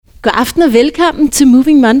God aften og velkommen til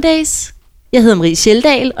Moving Mondays. Jeg hedder Marie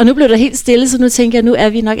Scheldal, og nu blev der helt stille, så nu tænker jeg, nu er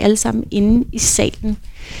vi nok alle sammen inde i salen.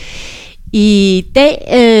 I dag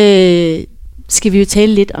skal vi jo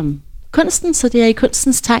tale lidt om kunsten, så det er i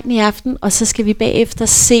kunstens tegn i aften, og så skal vi bagefter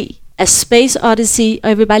se A Space Odyssey, og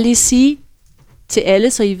jeg vil bare lige sige til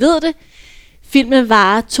alle, så I ved det, filmen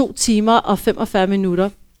varer 2 timer og 45 minutter.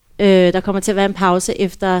 Der kommer til at være en pause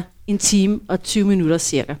efter 1 time og 20 minutter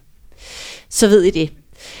cirka. Så ved I det.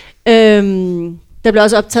 Der bliver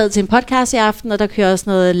også optaget til en podcast i aften, og der kører også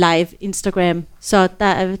noget live Instagram, så der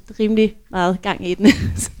er rimelig meget gang i den.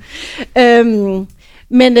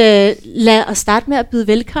 Men lad os starte med at byde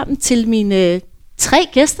velkommen til mine 3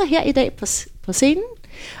 gæster her i dag på scenen.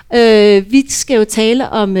 Vi skal jo tale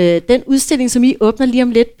om den udstilling, som I åbner lige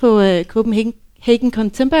om lidt på Copenhagen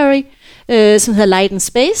Contemporary, som hedder Light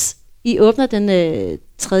Space. I åbner den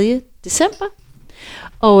 3. december,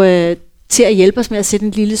 og til at hjælpe os med at sætte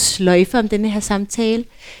en lille sløjfe om denne her samtale,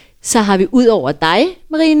 så har vi ud over dig,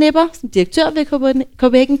 Marie Nipper, som direktør ved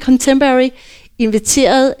Copenhagen Contemporary,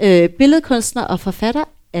 inviteret billedkunstner og forfatter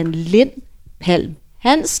Ann Linn Palm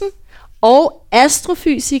Hansen og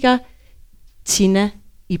astrofysiker Tina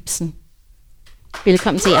Ibsen.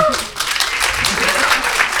 Velkommen til jer.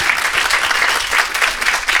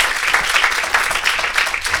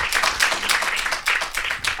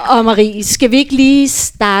 Og Marie, skal vi ikke lige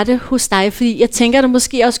starte hos dig? Fordi jeg tænker, der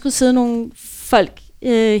måske også kunne sidde nogle folk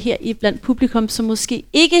her i blandt publikum, som måske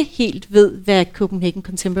ikke helt ved, hvad Copenhagen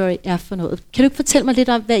Contemporary er for noget. Kan du ikke fortælle mig lidt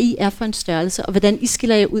om, hvad I er for en størrelse, og hvordan I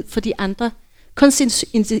skiller jer ud for de andre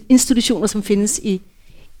kunstinstitutioner, som findes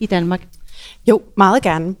i Danmark? Jo, meget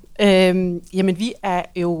gerne. Jamen, vi er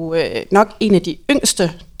jo nok en af de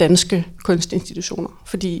yngste danske kunstinstitutioner,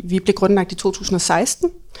 fordi vi blev grundlagt i 2016,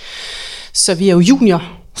 så vi er jo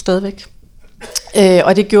junior stadigvæk.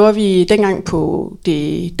 Og det gjorde vi dengang på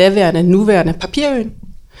det nuværende Papirøen,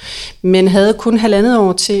 men havde kun 1,5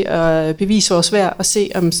 år til at bevise vores værd og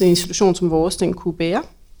se, om sådan en institution som vores, den kunne bære.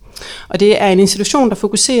 Og det er en institution, der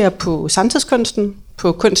fokuserer på samtidskunsten,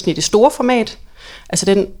 på kunsten i det store format, altså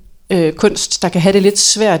den kunst, der kan have det lidt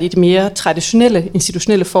svært i de mere traditionelle,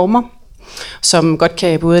 institutionelle former, som godt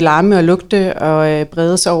kan både larme og lugte og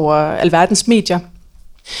brede sig over alverdens medier.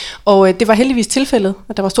 Og det var heldigvis tilfældet,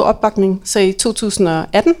 at der var stor opbakning. Så i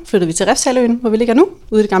 2018 flyttede vi til Refshaleøen, hvor vi ligger nu,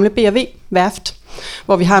 ude i det gamle BRV-værft,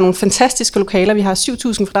 hvor vi har nogle fantastiske lokaler. Vi har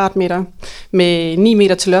 7.000 kvadratmeter med 9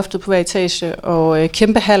 meter til loftet på hver etage, og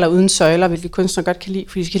kæmpe haller uden søjler, hvilket kunstnere godt kan lide,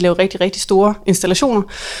 fordi de kan lave rigtig, rigtig store installationer.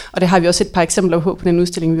 Og det har vi også et par eksempler på den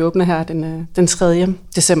udstilling, vi åbner her den 3.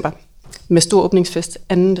 december. Med stor åbningsfest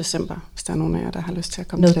 2. december, hvis der er nogen af jer, der har lyst til at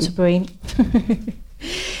komme til den. To brain.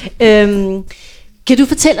 Kan du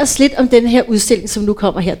fortælle os lidt om den her udstilling, som nu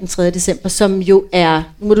kommer her den 3. december, som jo er,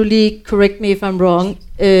 nu må du lige correct me if I'm wrong,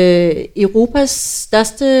 Europas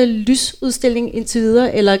største lysudstilling indtil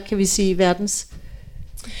videre, eller kan vi sige verdens?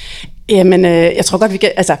 Jamen, jeg tror godt, det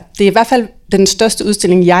er i hvert fald den største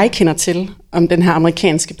udstilling, jeg kender til, om den her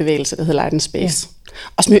amerikanske bevægelse, der hedder Light Space. Ja.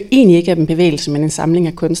 Og som jo egentlig ikke er en bevægelse, men en samling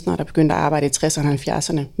af kunstnere, der begyndte at arbejde i 60'erne og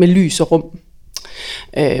 70'erne med lys og rum.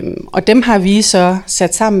 Og dem har vi så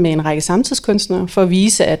sat sammen med en række samtidskunstnere for at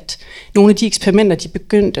vise, at nogle af de eksperimenter, de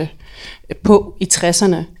begyndte på i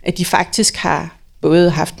 60'erne, at de faktisk har både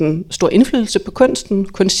haft en stor indflydelse på kunsten,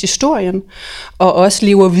 kunsthistorien, og også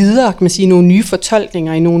lever videre, kan man sige, nogle nye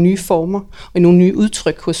fortolkninger i nogle nye former og i nogle nye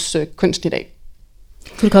udtryk hos kunsten i dag.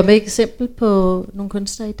 Kunne du komme med et eksempel på nogle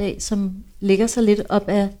kunstnere i dag, som lægger sig lidt op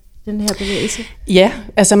af den her bevægelse? Ja,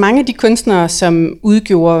 altså mange af de kunstnere, som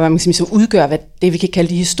udgør hvad det vi kan kalde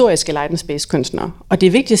de historiske Light Space kunstnere. Og det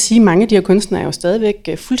er vigtigt at sige, at mange af de her kunstnere er jo stadigvæk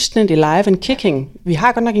fuldstændig live and kicking. Vi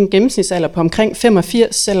har godt nok en gennemsnitsalder på omkring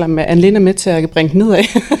 85, selvom Ann Linn er med til at bringe den nedad.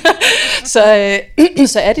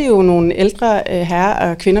 så er det jo nogle ældre herrer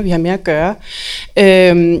og kvinder, vi har med at gøre.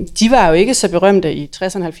 De var jo ikke så berømte i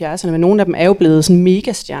 60'erne og 70'erne, men nogle af dem er jo blevet sådan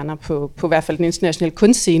megastjerner på i hvert fald den internationale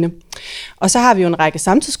kunstscene. Og så har vi jo en række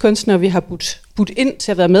samtidskunstnere, vi har budt ind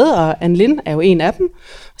til at være med, og Ann Linn er jo en af dem.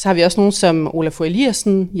 Så har vi også nogen som Olaf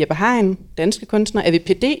Eliassen, Jeppe Hein, danske kunstner,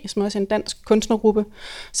 AVPD, som også er en dansk kunstnergruppe.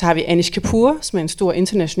 Så har vi Anish Kapoor, som er en stor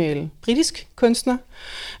international britisk kunstner.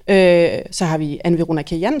 Så har vi Anne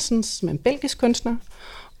Veronica Jansen, som er en belgisk kunstner,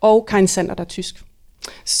 og Karin Sander, der er tysk.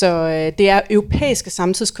 Så det er europæiske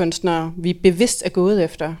samtidskunstnere, vi bevidst er gået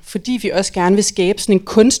efter, fordi vi også gerne vil skabe sådan en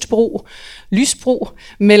kunstbro, lysbro,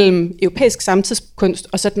 mellem europæisk samtidskunst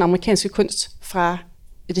og så den amerikanske kunst fra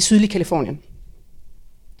det sydlige Californien.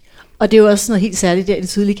 Og det er jo også noget helt særligt der i det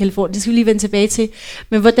sydlige Californien. Det skal vi lige vende tilbage til.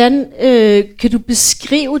 Men hvordan kan du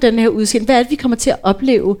beskrive den her udstilling? Hvad er det, vi kommer til at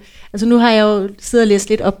opleve? Altså nu har jeg jo siddet og læst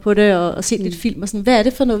lidt op på det og set lidt film og sådan. Hvad er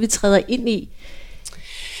det for noget, vi træder ind i?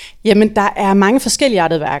 Jamen, der er mange forskellige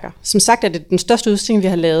artede værker. Som sagt er det den største udstilling, vi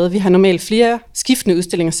har lavet. Vi har normalt flere skiftende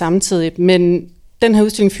udstillinger samtidig, men den her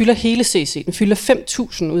udstilling fylder hele CC. Den fylder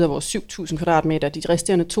 5.000 ud af vores 7.000 kvadratmeter. De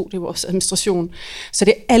resterende 2, det er vores administration. Så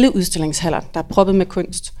det er alle udstillingshaller, der er proppet med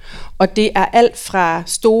kunst. Og det er alt fra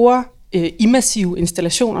store immersive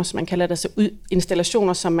installationer, som man kalder det, altså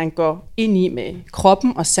installationer, som man går ind i med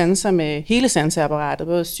kroppen og sanser, med hele sanseapparatet,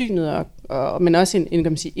 både synet men også en kan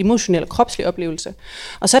man sige, emotionel og kropslig oplevelse.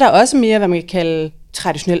 Og så er der også mere, hvad man kan kalde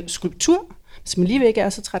traditionel skulptur, som alligevel ikke er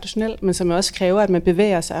så traditionel, men som også kræver, at man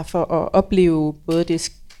bevæger sig for at opleve både det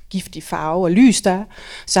skift i farve og lys, der er.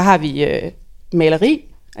 Så har vi maleri,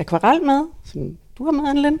 akvarel med, som du har med,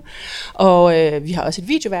 Ann Linn, og vi har også et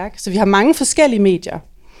videoværk, så vi har mange forskellige medier.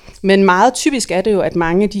 Men meget typisk er det jo, at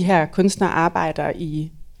mange af de her kunstnere arbejder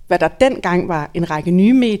i, hvad der dengang var en række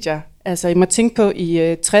nye medier. Altså, I må tænke på,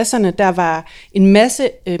 i 60'erne, der var en masse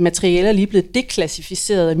materialer lige blevet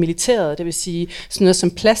deklassificeret af militæret, det vil sige sådan noget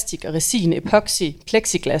som plastik og resin, epoxy,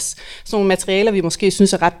 plexiglas. Sådan nogle materialer, vi måske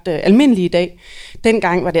synes er ret almindelige i dag.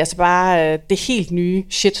 Dengang var det altså bare det helt nye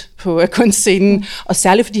shit på kunstscenen, og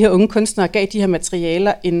særligt for de her unge kunstnere gav de her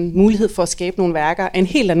materialer en mulighed for at skabe nogle værker af en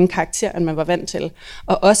helt anden karakter, end man var vant til,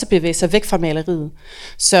 og også bevæge sig væk fra maleriet.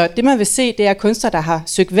 Så det man vil se, det er kunstnere, der har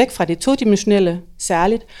søgt væk fra det todimensionelle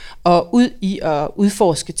særligt, og ud i at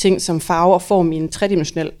udforske ting som farve og form i en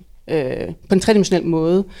på en tredimensionel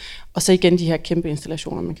måde, og så igen de her kæmpe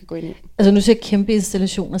installationer, man kan gå ind i. Altså nu siger jeg kæmpe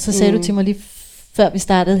installationer, så sagde du til mig lige før vi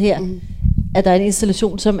startede her, at der er en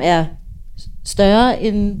installation, som er større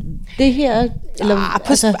end det her?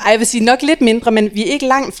 Eller, jeg vil sige nok lidt mindre, men vi er ikke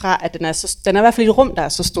langt fra, at den er i hvert fald et rum, der er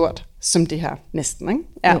så stort som det her næsten. Ikke?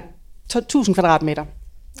 Ja. 1.000 kvadratmeter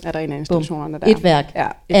er der en af installationerne der. Et værk. Ja,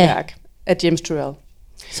 værk af James Turell.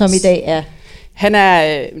 Som i dag er? Han er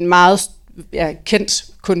en meget kendt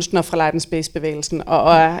kunstner fra Light Space bevægelsen,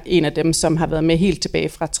 og er en af dem, som har været med helt tilbage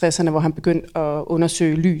fra 60'erne, hvor han begyndte at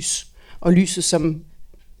undersøge lys, og lyset som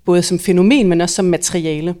både som fænomen, men også som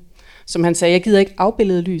materiale. Som han sagde, jeg gider ikke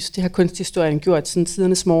afbillede lys, det har kunsthistorien gjort siden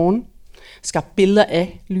tidernes morgen. Skabt billeder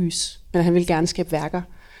af lys, men han vil gerne skabe værker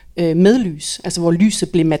med lys, altså hvor lyset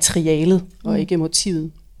blev materialet, og ikke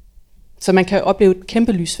motivet. Så man kan opleve et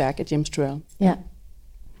kæmpe lysværk af James Turell. Ja.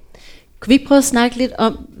 Kunne vi ikke prøve at snakke lidt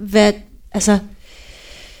om, hvad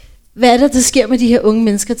er det, der sker med de her unge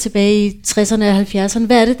mennesker tilbage i 60'erne og 70'erne?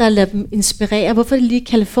 Hvad er det, der lader dem inspirere? Hvorfor er det lige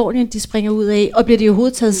Californien, de springer ud af? Og bliver de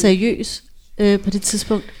overhovedet taget seriøst på det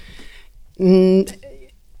tidspunkt?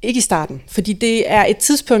 Ikke i starten, fordi det er et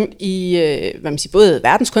tidspunkt i både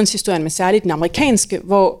verdenskunsthistorien, men særligt den amerikanske,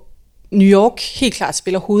 hvor New York helt klart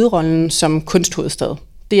spiller hovedrollen som kunsthovedstad.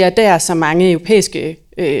 Det er der, så mange europæiske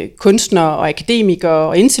kunstnere og akademikere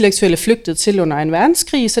og intellektuelle flygtede til under en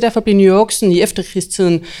verdenskrig, så derfor blev New York sådan i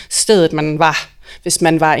efterkrigstiden stedet, man var, hvis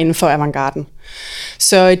man var inden for avantgarden.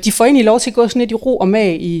 Så de får egentlig lov til at gå sådan lidt i ro og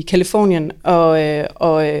mag i Californien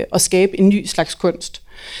og skabe en ny slags kunst.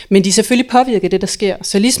 Men de er selvfølgelig påvirket af det, der sker.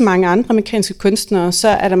 Så ligesom mange andre amerikanske kunstnere, så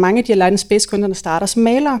er der mange af de her Light Space kunstnere, der starter som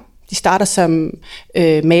malere. De starter som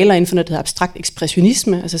malere inden for noget, der hedder abstrakt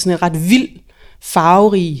ekspressionisme, altså sådan en ret vild,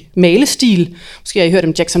 farverig malestil. Måske har I hørt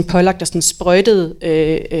om Jackson Pollock, der sådan sprøjtede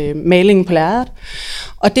malingen på lærredet.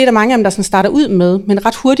 Og det er der mange af dem, der sådan starter ud med, men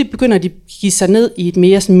ret hurtigt begynder de at give sig ned i et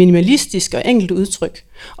mere sådan minimalistisk og enkelt udtryk.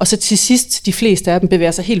 Og så til sidst, de fleste af dem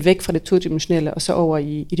bevæger sig helt væk fra det todimensionelle og så over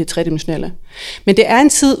i det tredimensionelle. Men det er en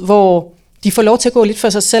tid, hvor de får lov til at gå lidt for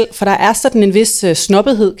sig selv, for der er sådan en vis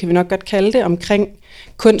snobbethed, kan vi nok godt kalde det, omkring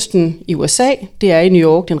kunsten i USA. Det er i New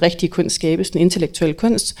York, den rigtige kunst skabes, den intellektuelle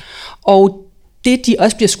kunst. Og det, de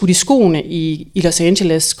også bliver skudt i skoene i Los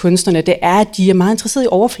Angeles, kunstnerne, det er, at de er meget interesserede i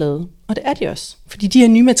overflade. Og det er de også. Fordi de her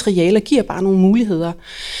nye materialer giver bare nogle muligheder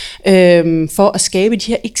for at skabe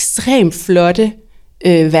de her ekstremt flotte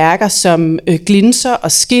værker, som glinser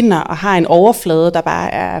og skinner og har en overflade, der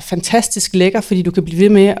bare er fantastisk lækker, fordi du kan blive ved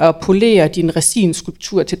med at polere din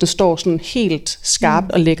resinskulptur, til det står sådan helt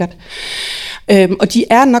skarpt og lækkert. Og de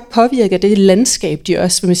er nok påvirket af det landskab, de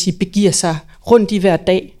også, vil man sige, begiver sig rundt i hver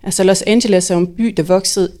dag. Altså Los Angeles er en by, der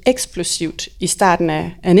voksede eksplosivt i starten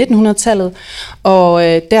af 1900-tallet, og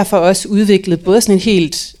derfor også udviklet både sådan en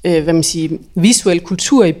helt, visuel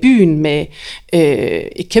kultur i byen med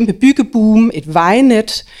et kæmpe byggeboom, et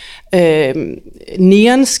vejnet,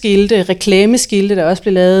 neonskilte, reklameskilte, der også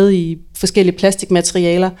blev lavet i forskellige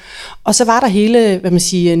plastikmaterialer. Og så var der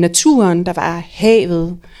hele, naturen, der var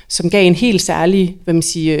havet, som gav en helt særlig,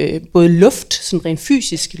 både luft, sådan rent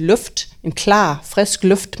fysisk luft, en klar, frisk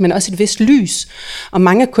luft, men også et vist lys. Og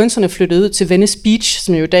mange af kunstnerne flyttede ud til Venice Beach,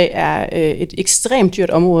 som jo i dag er et ekstremt dyrt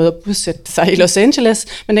område at bosætte sig i Los Angeles,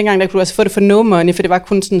 men dengang der kunne du altså få det for no money, for det var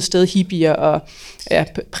kun sådan et sted hippier og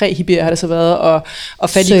præ-hippier har det så været, og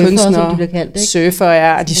fattige kunstnere,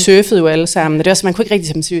 surfer, og de surfede jo alle sammen. Og det var så, man kunne ikke rigtig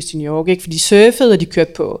tage dem seriøst i New York, ikke? For de surfede, og de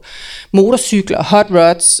kørte på motorcykler og hot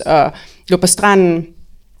rods, og lå på stranden.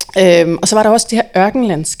 Og så var der også det her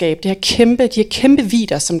ørkenlandskab, de her kæmpe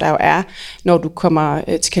vidder, som der jo er, når du kommer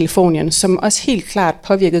til Californien, som også helt klart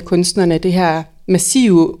påvirkede kunstnerne, det her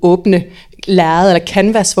massive, åbne lærred eller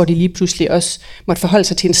canvas, hvor de lige pludselig også måtte forholde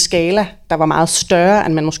sig til en skala, der var meget større,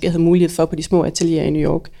 end man måske havde mulighed for på de små atelier i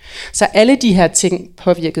New York. Så alle de her ting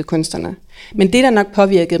påvirkede kunstnerne. Men det, der nok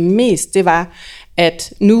påvirkede mest, det var,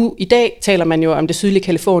 at nu i dag taler man jo om det sydlige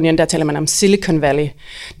Californien, der taler man om Silicon Valley.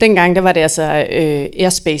 Dengang der var det altså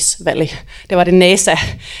Airspace Valley. Det var det NASA,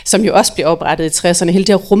 som jo også blev oprettet i 60'erne. Hele det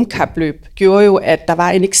her rumkapløb gjorde jo, at der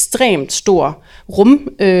var en ekstremt stor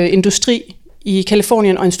rumindustri i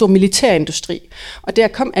Californien og en stor militærindustri. Og der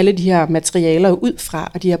kom alle de her materialer ud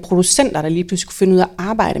fra, og de her producenter, der lige pludselig kunne finde ud af at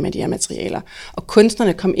arbejde med de her materialer. Og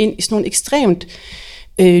kunstnerne kom ind i sådan nogle ekstremt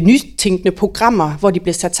nytænkende programmer, hvor de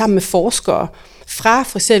blev sat sammen med forskere fra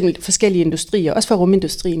for eksempel forskellige industrier, også fra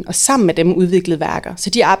rumindustrien, og sammen med dem udviklede værker. Så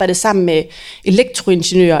de arbejdede sammen med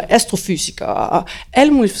elektroingeniører, astrofysikere og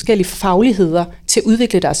alle mulige forskellige fagligheder til at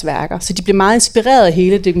udvikle deres værker. Så de blev meget inspireret af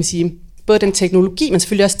hele, det kan man sige, både den teknologi, men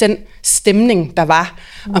selvfølgelig også den stemning, der var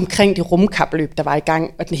omkring det rumkapløb, der var i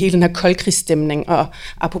gang, og hele den her koldkrigsstemning, og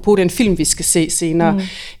apropos den film, vi skal se senere,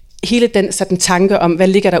 hele den sådan tanke om, hvad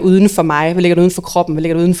ligger der uden for mig, hvad ligger der uden for kroppen, hvad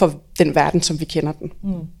ligger der uden for den verden, som vi kender den.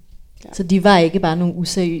 Ja. Så de var ikke bare nogle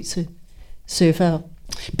useriøse surfere?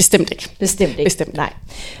 Bestemt ikke. Bestemt. Nej.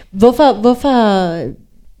 Hvorfor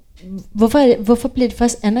blev det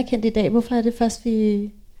først anerkendt i dag? Hvorfor er det først, vi...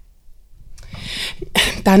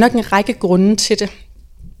 Der er nok en række grunde til det.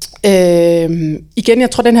 Igen,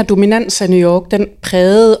 jeg tror, den her dominans af New York, den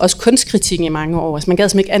prægede også kunstkritikken i mange år. Altså, man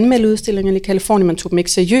gad ikke anmelde udstillinger i Californien, man tog dem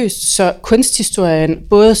ikke seriøst. Så kunsthistorien,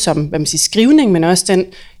 både som skrivning, men også den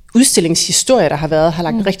udstillingshistorie, der har været, har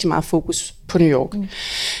lagt rigtig meget fokus på New York.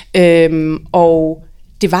 Og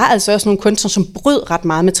det var altså også nogle kunstnere, som brød ret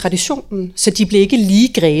meget med traditionen, så de blev ikke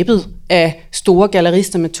lige grebet af store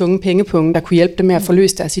gallerister med tunge pengepunge, der kunne hjælpe dem med at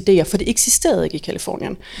forløse deres idéer, for det eksisterede ikke i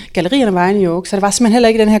Californien. Gallerierne var i New York, så der var simpelthen heller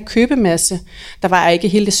ikke den her købemasse. Der var ikke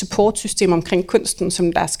hele det supportsystem omkring kunsten,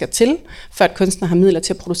 som der skal til, for at kunstnere har midler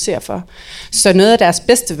til at producere for. Så noget af deres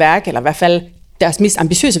bedste værk, eller i hvert fald deres mest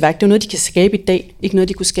ambitiøse værk, det er noget, de kan skabe i dag, ikke noget,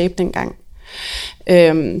 de kunne skabe dengang.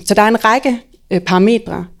 Så der er en række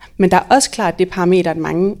parametre, men der er også klart det parameter, at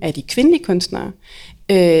mange af de kvindelige kunstnere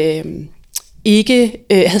ikke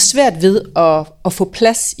havde svært ved at få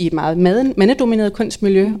plads i et meget mandedomineret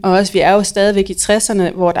kunstmiljø, og også vi er jo stadigvæk i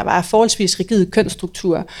 60'erne, hvor der var forholdsvis rigide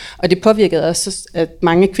kønsstrukturer, og det påvirkede også, at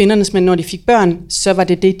mange af kvindernes mænd, når de fik børn, så var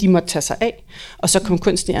det, de måtte tage sig af, og så kom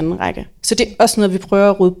kunsten i anden række. Så det er også noget, vi prøver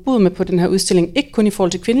at råde bud med på den her udstilling, ikke kun i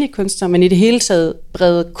forhold til kvindelige kunstnere, men i det hele taget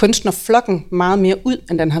brede kunstnerflokken meget mere ud,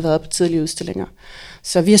 end den har været på tidligere udstillinger.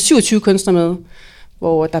 Så vi har 27 kunstnere med,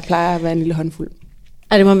 hvor der plejer at være en lille håndfuld.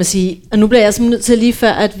 Og det må man sige. Og nu bliver jeg simpelthen nødt til lige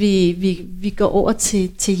før, at vi går over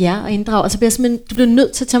til jer og inddrager. Og så bliver jeg simpelthen, du bliver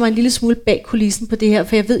nødt til at tage mig en lille smule bag kulissen på det her,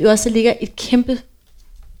 for jeg ved jo også, at der ligger et kæmpe,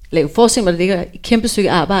 der ligger et kæmpe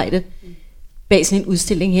stykke arbejde bag sådan en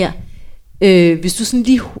udstilling her. Hvis du sådan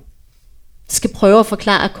lige skal prøve at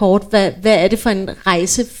forklare kort, hvad er det for en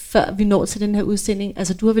rejse, før vi når til den her udstilling?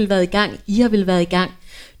 Altså du har vel været i gang, I har vel været i gang.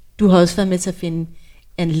 Du har også været med til at finde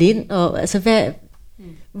Ann Linn, og altså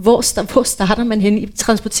hvor starter man hen? I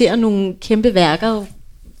transporterer nogle kæmpe værker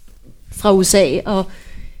fra USA, og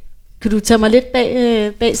kan du tage mig lidt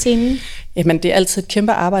bag scenen? Jamen, det er altid et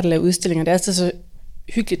kæmpe arbejde at lave udstillinger. Det er altid så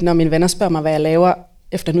hyggeligt, når mine venner spørger mig, hvad jeg laver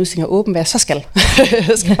efter en udstilling er åben, hvad jeg så skal.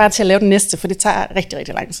 Jeg skal bare til at lave den næste, for det tager rigtig,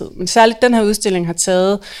 rigtig lang tid. Men særligt den her udstilling har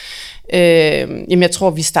taget, jeg tror,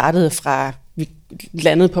 vi startede fra... Vi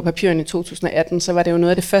landede på papirerne i 2018, så var det jo noget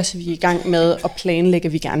af det første, vi er i gang med at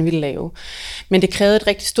planlægge, vi gerne ville lave. Men det krævede et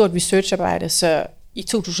rigtig stort researcharbejde, så i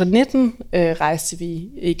 2019 rejste vi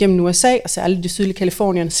igennem USA, og særligt det sydlige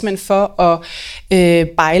Californien, simpelthen for at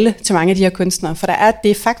bejle til mange af de her kunstnere. For der er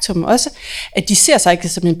det faktum også, at de ser sig ikke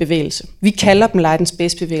som en bevægelse. Vi kalder dem Light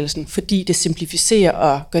Space-bevægelsen, fordi det simplificerer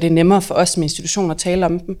og gør det nemmere for os som institution at tale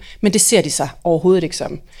om dem, men det ser de sig overhovedet ikke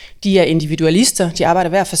som. De er individualister, de arbejder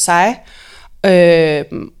hver for sig,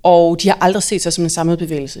 og de har aldrig set sig som en samlet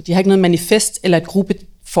bevægelse. De har ikke noget manifest eller et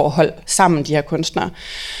forhold sammen, de her kunstnere.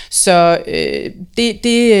 Så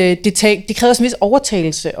det kræver en vis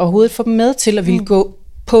overtagelse overhovedet for dem med til at ville gå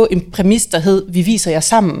på en præmis, der hed, vi viser jer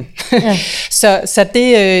sammen. Ja. så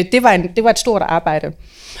det var et stort arbejde.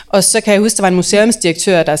 Og så kan jeg huske, der var en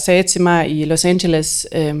museumsdirektør, der sagde til mig i Los Angeles,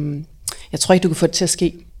 jeg tror ikke, du kan få det til at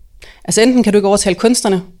ske. Altså enten kan du ikke overtale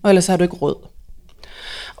kunstnerne, og ellers har du ikke råd.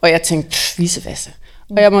 Og jeg tænkte, viceversa.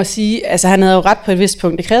 Og jeg må sige, altså han havde jo ret på et vist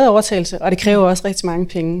punkt. Det kræver overtagelse, og det kræver også rigtig mange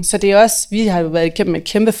penge. Så det er også, vi har jo været igennem et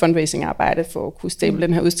kæmpe fundraising-arbejde for at kunne stable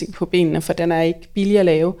den her udstilling på benene, for den er ikke billig at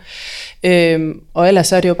lave. Og ellers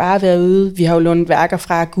så er det jo bare været ude. Vi har jo lånt værker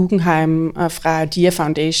fra Guggenheim og fra Dia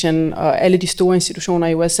Foundation og alle de store institutioner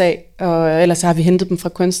i USA. Og ellers så har vi hentet dem fra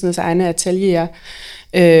kunstnernes egne atelier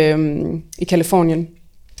i Californien.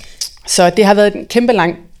 Så det har været en kæmpe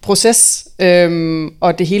lang proces,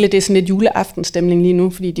 og det hele det er sådan lidt juleaftenstemning lige nu,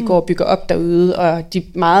 fordi de går og bygger op derude, og de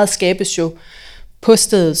meget skabes jo på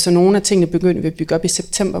stedet, så nogle af tingene begynder vi at bygge op i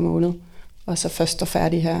september måned, og så først står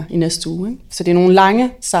færdige her i næste uge. Ikke? Så det er nogle lange,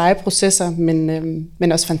 seje processer,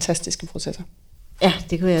 men også fantastiske processer. Ja,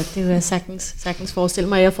 det kunne jeg sagtens forestille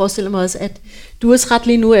mig. Jeg forestiller mig også, at du er træt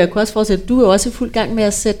lige nu, og jeg kunne også forestille, at du er også i fuld gang med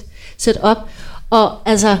at sætte op, og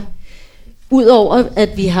altså udover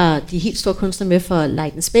at vi har de helt store kunstnere med for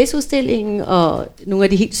Light Space-udstillingen, og nogle af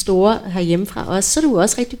de helt store herhjemmefra også, så er du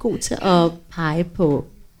også rigtig god til at pege på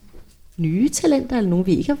nye talenter, eller nogle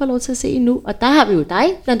vi ikke har fået lov til at se endnu. Og der har vi jo dig,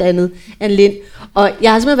 blandt andet, Ann Linn. Og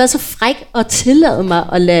jeg har simpelthen været så fræk at tillade mig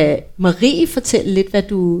at lade Marie fortælle lidt, hvad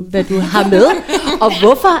du har med, og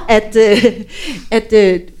hvorfor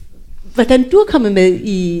hvordan du er kommet med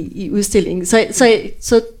i udstillingen.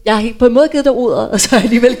 Så jeg har på en måde givet dig ordet, og så har jeg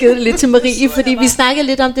alligevel givet det lidt til Marie, fordi vi snakkede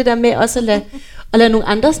lidt om det der med også at lade nogle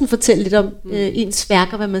andre sådan fortælle lidt om ens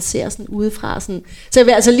værker, hvad man ser sådan udefra. Sådan. Så jeg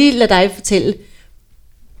vil altså lige lade dig fortælle,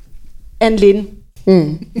 Ann Linn.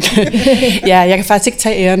 Ja, jeg kan faktisk ikke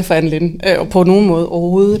tage æren for Ann Linn på nogen måde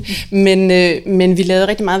overhovedet, men vi lavede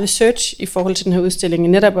rigtig meget research i forhold til den her udstilling,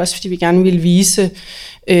 netop også fordi vi gerne ville vise,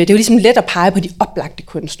 det er jo ligesom let at pege på de oplagte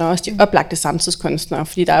kunstnere, også de oplagte samtidskunstnere,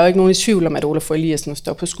 fordi der er jo ikke nogen i tvivl om, at Olaf Eliassen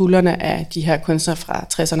står på skuldrene af de her kunstnere fra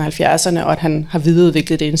 60'erne og 70'erne, og at han har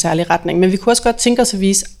videreudviklet det i en særlig retning. Men vi kunne også godt tænke os at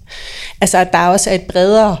vise, altså, at der også er et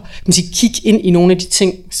bredere kig ind i nogle af de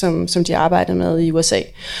ting, som de arbejdede med i USA.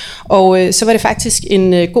 Og så var det faktisk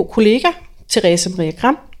en god kollega, Therese Maria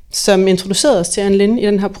Gram, som introducerede os til Ann Linn i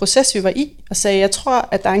den her proces, vi var i, og sagde, jeg tror,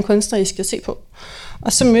 at der er en kunstner, I skal se på.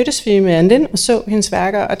 Og så mødtes vi med Ann Linn og så hendes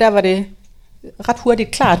værker, og der var det ret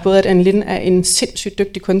hurtigt klart, både at Ann Linn er en sindssygt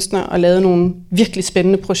dygtig kunstner og lavede nogle virkelig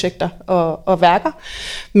spændende projekter og værker,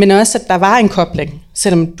 men også at der var en kobling,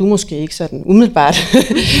 selvom du måske ikke sådan umiddelbart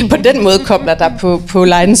på den måde kobler dig på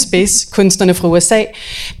Light Space kunstnerne fra USA,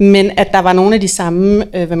 men at der var nogle af de samme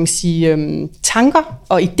tanker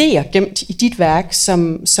og idéer gemt i dit værk,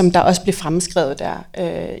 som der også blev fremskrevet der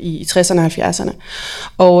i 60'erne og 70'erne.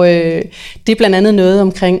 Og det er blandt andet noget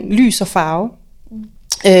omkring lys og farve.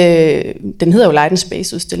 Den hedder jo Light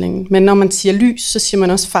Space udstillingen, men når man siger lys, så siger man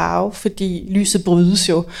også farve, fordi lyset brydes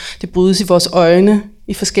jo. Det brydes i vores øjne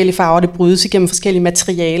i forskellige farver, det brydes igennem forskellige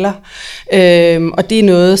materialer, og det er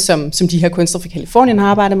noget, som de her kunstnere fra Californien har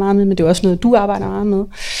arbejdet meget med, men det er også noget, du arbejder meget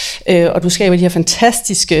med. Og du skaber de her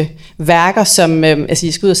fantastiske værker, som, altså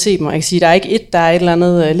I skal ud og se dem, og jeg kan sige, der er ikke der er et eller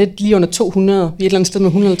andet, lidt lige under 200, vi er et eller andet sted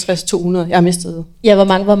med 150-200, jeg har mistet. Ja, hvor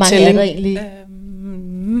mange er der egentlig?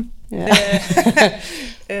 Ja.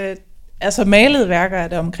 Altså malede værker er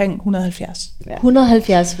der omkring 170. Ja.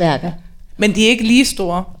 170 værker. Men de er ikke lige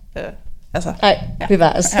store. Nej,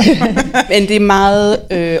 bevares. Ja. Men det er meget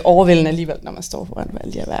overvældende alligevel, når man står foran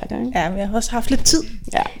alle de her værker. Ikke? Ja, men jeg har også haft lidt tid.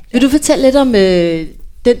 Ja. Vil du fortælle lidt om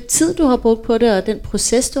den tid, du har brugt på det, og den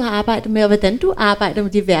proces, du har arbejdet med, og hvordan du arbejder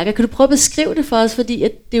med de værker? Kan du prøve at beskrive det for os? Fordi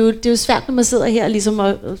at det er jo svært, når man sidder her ligesom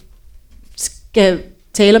og skal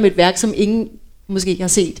tale om et værk, som ingen måske ikke har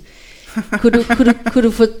set. Kunne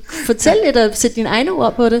du fortælle lidt og sætte dine egne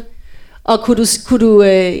ord på det? Og kunne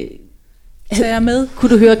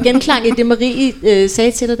du høre genklang i det, Marie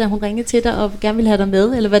sagde til dig, da hun ringede til dig og gerne ville have dig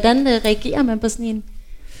med? Eller hvordan reagerer man på sådan en?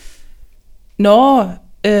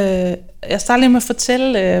 Jeg starter lige med at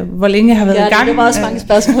fortælle, hvor længe jeg har været i gang. Det var også mange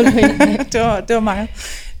spørgsmål. det var mange.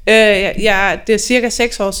 Det er cirka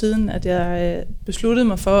 6 år siden, at jeg besluttede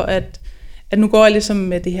mig for, at nu går jeg ligesom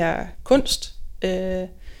med det her kunst.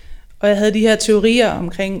 Og jeg havde de her teorier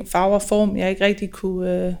omkring farve og form, jeg ikke rigtig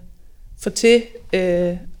kunne få til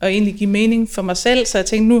og egentlig give mening for mig selv. Så jeg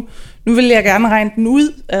tænkte, nu vil jeg gerne regne den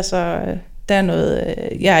ud. Altså, der er noget,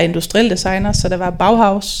 jeg er industriel designer, så der var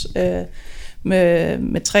Bauhaus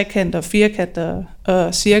med trekanter, firkanter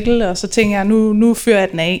og cirkel. Og så tænkte jeg, nu fører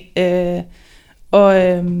jeg den af.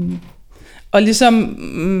 Og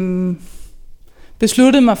ligesom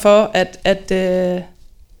besluttede mig for,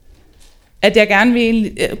 at jeg gerne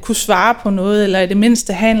ville kunne svare på noget, eller i det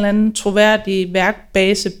mindste have en eller anden troværdig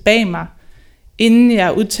værkbase bag mig, inden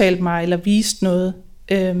jeg udtalte mig eller viste noget.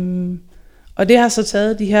 Og det har så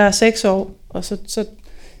taget de her 6 år, og så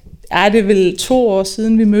er det vel 2 år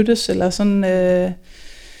siden vi mødtes, eller sådan,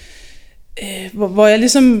 hvor jeg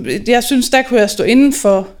ligesom, jeg synes, der kunne jeg stå inden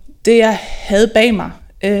for det, jeg havde bag mig,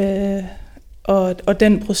 og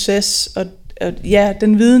den proces, og ja,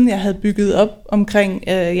 den viden, jeg havde bygget op omkring.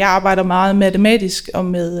 Jeg arbejder meget matematisk og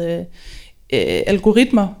med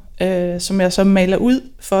algoritmer, som jeg så maler ud,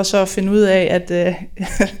 for så at finde ud af,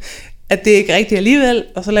 at det ikke er rigtigt alligevel,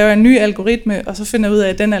 og så laver jeg en ny algoritme, og så finder jeg ud af,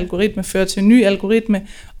 at den algoritme fører til en ny algoritme,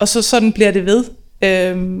 og så sådan bliver det ved.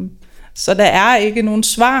 Så der er ikke nogen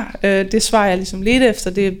svar. Det svar, jeg ligesom ledte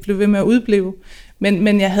efter, det blev ved med at udblive.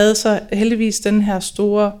 Men jeg havde så heldigvis den her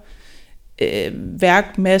store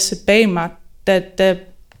værkmasse bag mig, der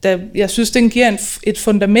jeg synes, den giver et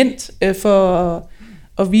fundament for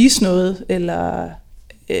at vise noget, eller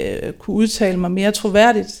kunne udtale mig mere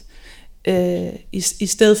troværdigt, i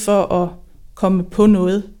stedet for at komme på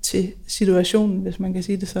noget til situationen, hvis man kan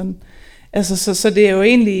sige det sådan. Altså, så det er jo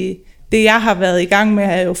egentlig, det jeg har været i gang med,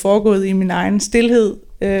 er jo foregået i min egen stilhed,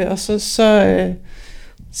 og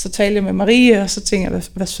så talte jeg med Marie, og så tænkte jeg,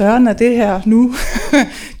 hvad søren er det her nu?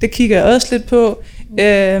 Det kigger jeg også lidt på.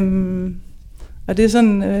 Og det er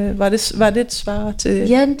sådan, var det et svar til...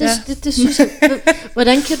 Ja, det synes jeg.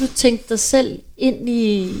 Hvordan kan du tænke dig selv ind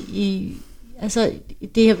i altså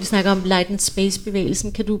det her, vi snakker om light space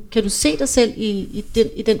bevægelsen? Kan du se dig selv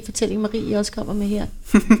i den fortælling, Marie også kommer med her?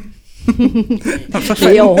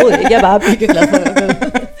 Det er overhovedet ikke. Jeg er bare byggeglad for det.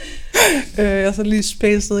 Jeg er så lige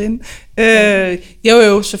spacet ind.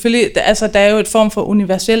 Jo, selvfølgelig. Altså, der er jo et form for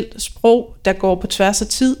universelt sprog, der går på tværs af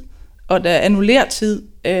tid, og der annullerer tid,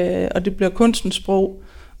 og det bliver kunstens sprog,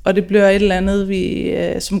 og det bliver et eller andet, vi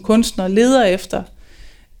som kunstner leder efter.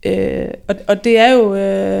 Og det er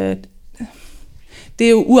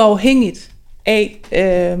jo uafhængigt af,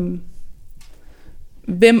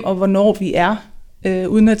 hvem og hvornår vi er,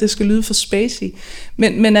 uden at det skal lyde for spacey.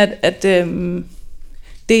 Men at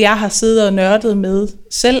det, jeg har siddet og nørdet med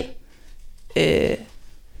selv,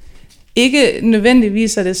 ikke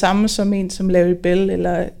nødvendigvis er det samme som en som Larry Bell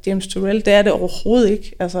eller James Turell. Det er det overhovedet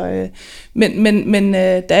ikke. Altså, men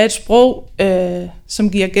der er et sprog, som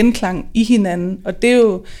giver genklang i hinanden, og det er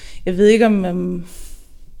jo, jeg ved ikke om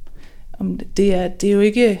det er jo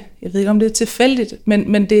ikke, jeg ved ikke om det er tilfældigt,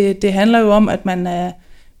 men det handler jo om, at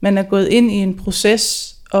man er gået ind i en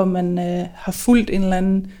proces, og man har fulgt en eller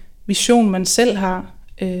anden vision, man selv har.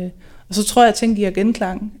 Og så tror jeg, at ting giver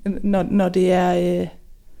genklang, når det er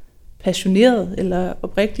passioneret eller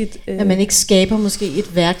oprigtigt. At man ikke skaber måske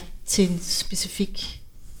et værk til en specifik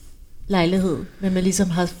lejlighed, men man ligesom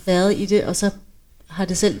har været i det, og så har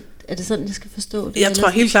det selv... Er det sådan, jeg skal forstå det? Jeg tror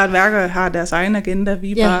helt klart, at værker har deres egen agenda.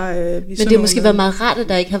 Vi bare... men det har måske været meget rart, at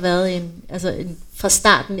der ikke har været en fra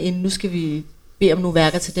starten ind, nu skal vi bede om nogle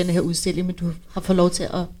værker til denne her udstilling, men du har fået lov til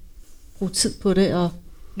at bruge tid på det og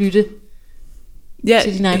lytte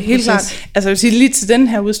til din egen helt proces. Klart. Altså jeg vil sige, lige til den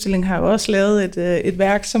her udstilling har jeg også lavet et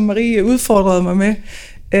værk, som Marie udfordrede mig med,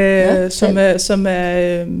 som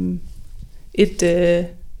er et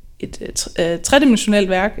tredimensionelt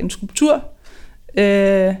værk, en skulptur.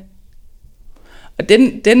 Og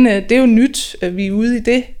det er jo nyt, vi er ude i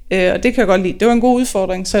det, og det kan jeg godt lide. Det var en god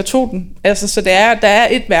udfordring, så jeg tog den. Altså, så der er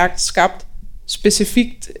et værk skabt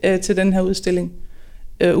specifikt til den her udstilling,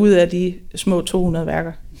 ud af de små 200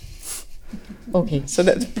 værker. Okay.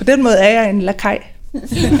 Så på den måde er jeg en lakaj.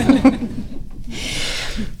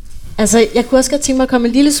 Altså, jeg kunne også godt tænke mig at komme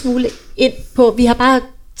en lille smule ind på, vi har bare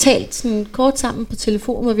talt sådan kort sammen på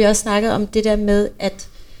telefon, hvor vi også snakket om det der med, at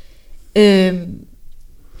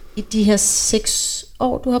i de her 6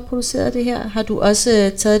 år, du har produceret det her, har du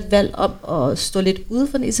også taget et valg om at stå lidt ude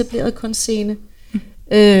for den etablerede kunstscene.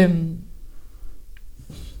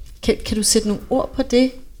 Kan du sætte nogle ord på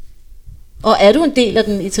det? Og er du en del af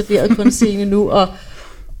den etablerede kunstscene nu?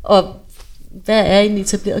 Og hvad er en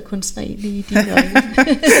etableret kunstner egentlig i dine øjne?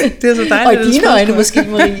 Det er så dejligt. Og i dine øjne måske,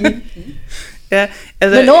 Marie. Ja,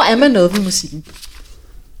 altså, hvornår er man noget for musikken?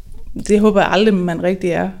 Det håber jeg aldrig, man rigtig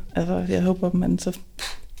er. Altså, jeg håber, man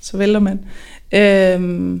så vælger man.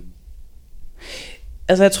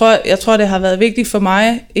 Altså, jeg tror, det har været vigtigt for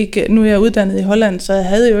mig. Ikke, nu er jeg uddannet i Holland, så jeg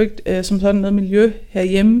havde jo ikke som sådan noget miljø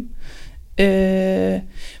herhjemme.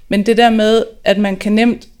 Men det der med, at man kan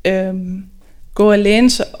nemt gå og læne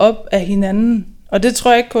sig op af hinanden, og det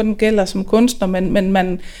tror jeg ikke kun den gælder som kunstner, men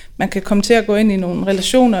man kan komme til at gå ind i nogle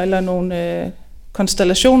relationer eller nogle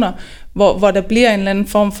konstellationer, hvor der bliver en eller anden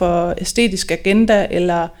form for æstetisk agenda,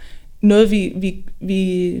 eller noget,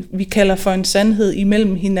 vi kalder for en sandhed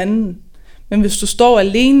imellem hinanden. Men hvis du står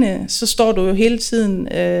alene, så står du jo hele tiden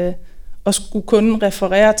og skulle kun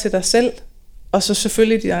referere til dig selv, og så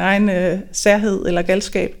selvfølgelig din egen særhed eller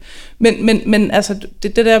galskab. Men altså,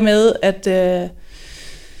 det der med,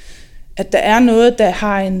 at der er noget, der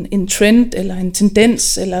har en trend, eller en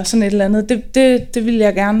tendens, eller sådan et eller andet, det vil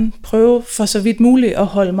jeg gerne prøve for så vidt muligt at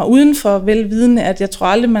holde mig udenfor, velvidende, at jeg tror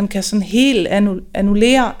aldrig, man kan sådan helt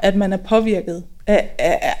annullere, at man er påvirket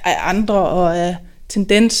af andre, og af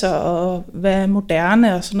tendenser, og hvad er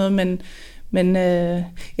moderne, og sådan noget, men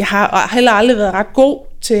jeg har heller aldrig været ret god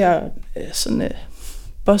til at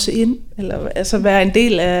bosse ind, eller altså være en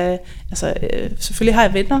del af, altså selvfølgelig har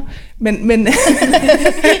jeg venner, men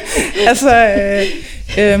altså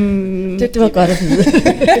det var godt at vide.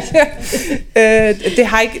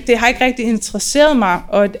 det har ikke rigtig interesseret mig,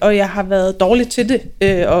 og jeg har været dårlig til det,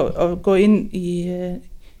 at gå ind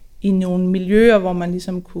i nogle miljøer, hvor man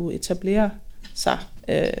ligesom kunne etablere sig,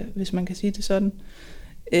 hvis man kan sige det sådan.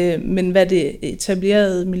 Men hvad det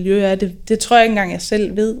etablerede miljø er, det tror jeg ikke engang, jeg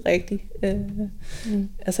selv ved rigtigt.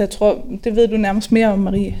 Altså jeg tror, det ved du nærmest mere om,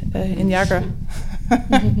 Marie, end jeg gør.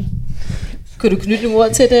 Kunne du knytte nogle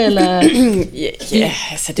ord til det, eller? Ja,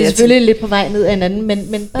 altså det er selvfølgelig lidt på vej ned af en anden,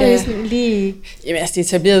 men bare sådan lige... Jamen altså det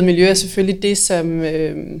etablerede miljø er selvfølgelig det,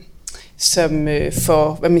 som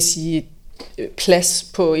får, hvad man siger, plads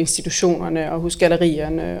på institutionerne og hos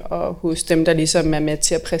gallerierne og hos dem, der ligesom er med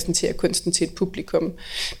til at præsentere kunsten til et publikum.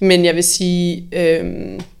 Men jeg vil sige,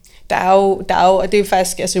 der er jo, og det er jo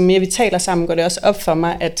faktisk, altså jo mere vi taler sammen, går det også op for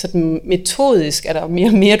mig, at sådan metodisk er der jo mere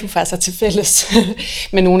og mere, du faktisk har til fælles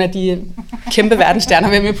med nogle af de kæmpe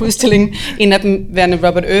verdensstjerner med på udstillingen. En af dem værende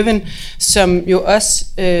Robert Irwin, som jo også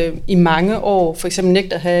i mange år for eksempel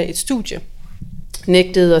nægtede at have et studie,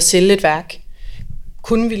 nægtede at sælge et værk,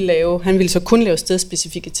 han ville så kun lave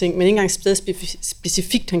stedspecifikke ting, men ikke engang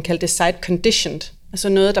stedspecifikt, han kaldte det site-conditioned, altså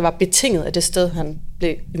noget, der var betinget af det sted, han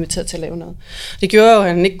blev inviteret til at lave noget. Det gjorde jo, at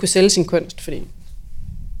han ikke kunne sælge sin kunst, fordi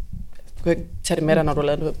du kan ikke tage det med dig, når du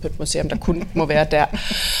lavede noget på et museum, der kun må være der.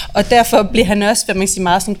 Og derfor blev han også, hvad man kan sige,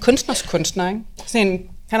 meget sådan kunstner, ikke?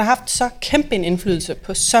 Han har haft så kæmpe en indflydelse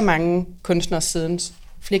på så mange kunstnere siden,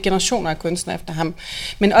 flere generationer af kunstnere efter ham,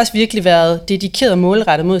 men også virkelig været dedikeret og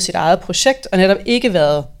målrettet mod sit eget projekt, og netop ikke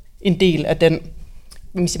været en del af den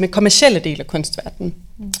med kommercielle del af kunstverdenen.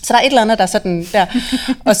 Så der er et eller andet, der er sådan der.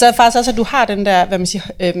 Og så er faktisk også, at du har den der, hvad man siger,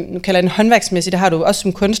 nu kalder den håndværksmæssigt, det har du også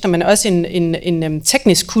som kunstner, men også en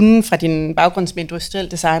teknisk kunde fra din baggrund som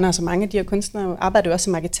industriel designer, så mange af de her kunstnere arbejder jo også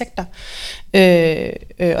som arkitekter,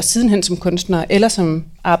 og sidenhen som kunstnere, eller som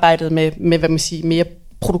arbejdede med hvad man siger, mere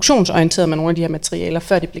produktionsorienteret med nogle af de her materialer,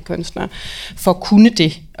 før de blev kunstnere, for at kunne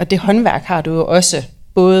det. Og det håndværk har du jo også,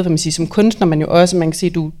 både hvad man siger, som kunstner, men jo også, man kan sige,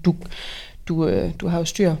 du har jo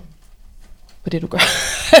styr på det, du gør.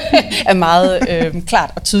 er meget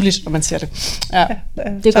klart og tydeligt, når man ser det. Ja.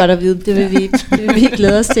 Det er godt at vide. Det vil vi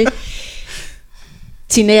glæde os til.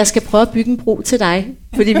 Tina, jeg skal prøve at bygge en bro til dig,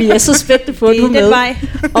 fordi vi er så spændte på, at du er med.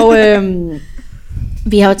 Og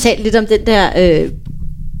vi har jo talt lidt om den der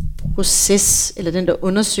proces, eller den der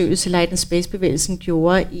undersøgelse, Light Space-bevægelsen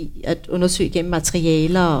gjorde i at undersøge gennem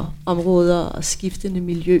materialer og områder og skiftende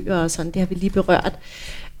miljøer og sådan. Det har vi lige berørt.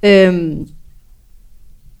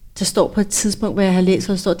 Der står på et tidspunkt, hvor jeg har læst,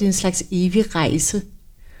 hvor der står, at det er en slags evig rejse.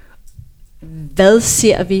 Hvad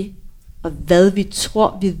ser vi, og hvad vi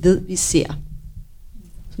tror, vi ved, vi ser.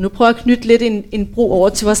 Så nu prøver jeg at knytte lidt en bro over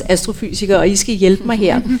til vores astrofysikere, og I skal hjælpe mig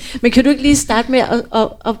her. Men kan du ikke lige starte med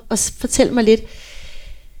at fortælle mig lidt,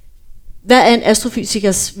 hvad er en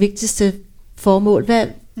astrofysikers vigtigste formål?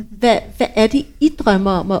 Hvad er det, I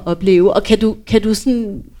drømmer om at opleve? Og kan du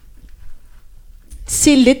sådan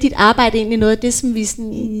se lidt dit arbejde ind i noget af det, som vi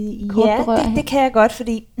sådan i kort berører her? Det kan jeg godt,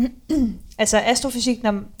 fordi altså astrofysik,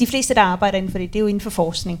 når de fleste, der arbejder inden for det er jo inden for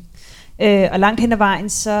forskning. Og langt hen ad vejen,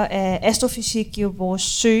 så er astrofysik jo vores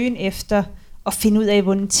søgen efter at finde ud af,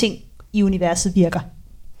 hvordan ting i universet virker.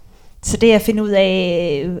 Så det er at finde ud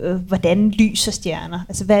af, hvordan lyser stjerner.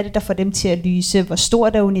 Altså hvad er det, der får dem til at lyse? Hvor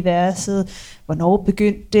stort er universet? Hvornår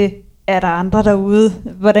begyndte det? Er der andre derude?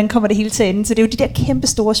 Hvordan kommer det hele til at ende? Så det er jo de der kæmpe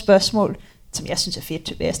store spørgsmål, som jeg synes er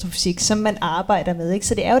fedt ved astrofysik, som man arbejder med. Ikke?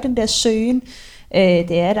 Så det er jo den der søgen,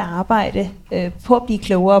 det er at arbejde på at blive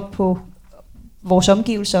klogere på vores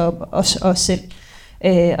omgivelser og os selv.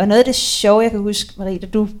 Og noget af det sjove, jeg kan huske, Marie, da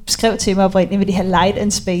du skrev til mig oprindeligt med det her Light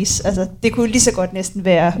and Space, altså det kunne lige så godt næsten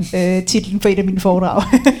være titlen på et af mine foredrag.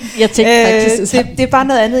 Jeg tænkte faktisk det er bare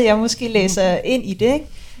noget andet, jeg måske læser ind i det, ikke?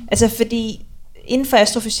 Altså fordi inden for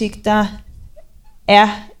astrofysik, der er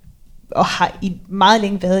og har i meget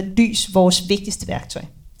længe været lys vores vigtigste værktøj.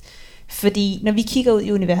 Fordi når vi kigger ud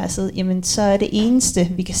i universet, jamen, så er det eneste,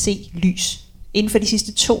 vi kan se, lys. Inden for de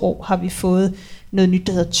sidste 2 år har vi fået noget nyt,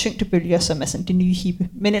 der hedder tyngdebølger, som er sådan det nye hippe.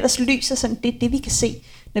 Men ellers lys er sådan det vi kan se.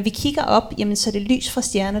 Når vi kigger op, jamen, så er det lys fra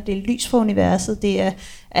stjerner, det er lys fra universet, det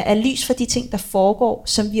er lys fra de ting, der foregår,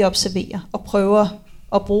 som vi observerer og prøver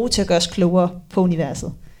at bruge til at gøre os klogere på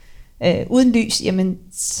universet. Uden lys, jamen,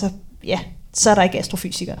 så er der ikke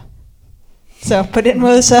astrofysikere. Så på den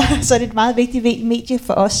måde, så er det et meget vigtigt medie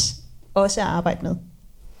for os også at arbejde med.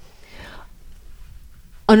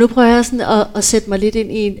 Og nu prøver jeg sådan at sætte mig lidt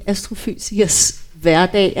ind i en astrofysikers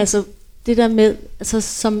hverdag. Altså det der med, altså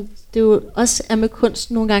som det jo også er med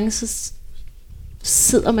kunst, nogle gange så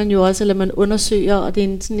sidder man jo også, eller man undersøger, og det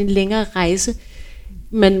er sådan en længere rejse.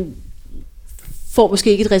 Man får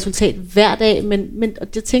måske ikke et resultat hver dag, men og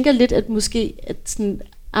jeg tænker lidt, at måske at sådan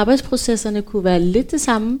arbejdsprocesserne kunne være lidt det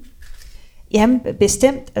samme. Jamen,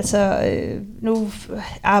 bestemt. Altså, nu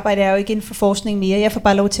arbejder jeg jo ikke inden for forskning mere. Jeg får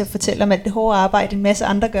bare lov til at fortælle om alt det hårde arbejde, en masse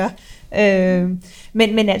andre gør.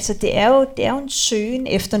 Men altså, det er jo en søgen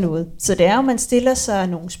efter noget. Så det er jo, man stiller sig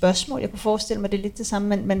nogle spørgsmål. Jeg kunne forestille mig, det er lidt det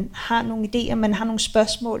samme. Man har nogle idéer, man har nogle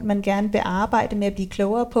spørgsmål, man gerne vil arbejde med at blive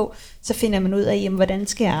klogere på. Så finder man ud af, jamen, hvordan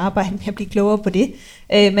skal jeg arbejde med at blive klogere på det.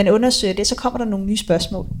 Man undersøger det, så kommer der nogle nye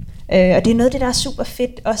spørgsmål. Og det er noget af det, der er super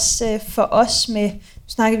fedt, også for os med,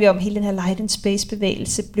 nu snakker vi om hele den her light space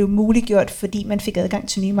bevægelse, blev muliggjort, fordi man fik adgang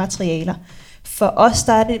til nye materialer. For os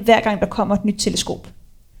der er det, hver gang der kommer et nyt teleskop.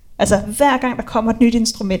 Altså hver gang der kommer et nyt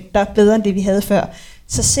instrument, der er bedre end det, vi havde før,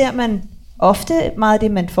 så ser man ofte meget af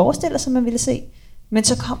det, man forestiller sig, man ville se, men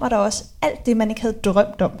så kommer der også alt det, man ikke havde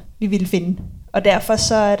drømt om, vi ville finde. Og derfor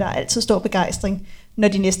så er der altid stor begejstring, når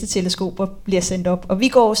de næste teleskoper bliver sendt op. Og vi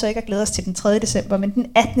går så ikke og glæder os til den 3. december, men den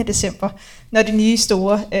 18. december, når det nye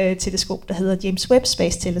store teleskop, der hedder James Webb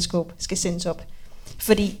Space Telescope, skal sendes op.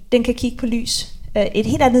 Fordi den kan kigge på lys, et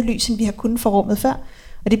helt andet lys, end vi har kunnet få rummet før.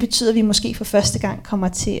 Og det betyder, at vi måske for første gang kommer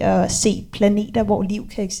til at se planeter, hvor liv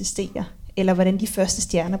kan eksistere. Eller hvordan de første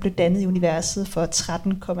stjerner blev dannet i universet for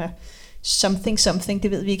 13, something,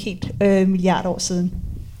 det ved vi ikke helt, milliarder år siden.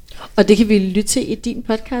 Og det kan vi lytte til i din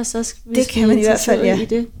podcast også? Det kan man i hvert fald, ja. I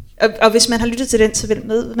det. Og hvis man har lyttet til den, så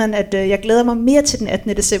ved man, at jeg glæder mig mere til den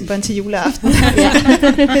 18. december end til juleaften.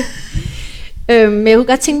 Men jeg kunne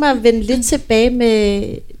godt tænke mig at vende lidt tilbage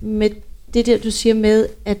med det der, du siger med,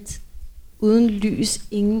 at uden lys,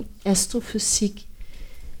 ingen astrofysik.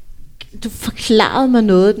 Du forklarede mig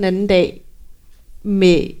noget den anden dag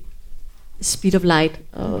med speed of light.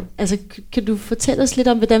 Og, altså, kan du fortælle os lidt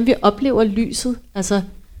om, hvordan vi oplever lyset? Altså,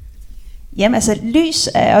 jamen altså, lys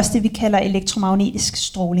er også det, vi kalder elektromagnetisk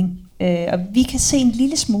stråling. Og vi kan se en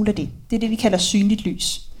lille smule af det. Det er det, vi kalder synligt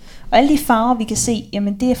lys. Og alle de farver, vi kan se,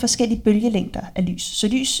 jamen det er forskellige bølgelængder af lys. Så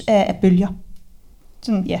lys er bølger.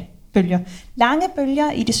 Sådan, ja, bølger. Lange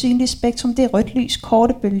bølger i det synlige spektrum, det er rødt lys.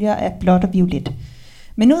 Korte bølger er blåt og violet.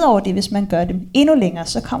 Men udover det, hvis man gør dem endnu længere,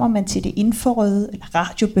 så kommer man til det infrarøde eller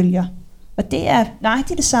radiobølger. Og det er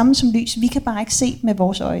nøjagtigt det samme som lys. Vi kan bare ikke se med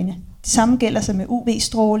vores øjne. Det samme gælder sig med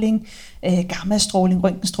UV-stråling, gamma-stråling,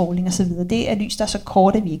 røntgenstråling osv. Det er lys, der er så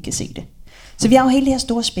korte, at vi ikke kan se det. Så vi har jo hele det her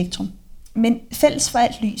store spektrum. Men fælles for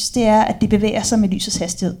alt lys, det er, at det bevæger sig med lysets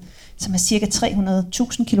hastighed, som er ca.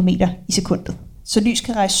 300.000 km i sekundet. Så lys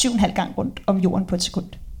kan rejse 7,5 gange rundt om jorden på et sekund.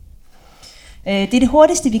 Det er det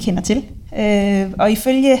hurtigste, vi kender til. Og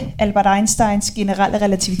ifølge Albert Einsteins generelle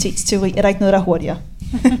relativitetsteori, er der ikke noget, der er hurtigere.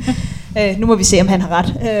 Nu må vi se, om han har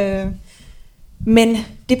ret. Men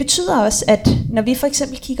det betyder også, at når vi for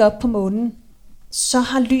eksempel kigger op på månen, så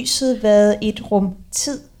har lyset været et rum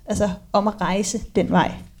tid, altså om at rejse den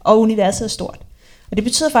vej. Og universet er stort. Og det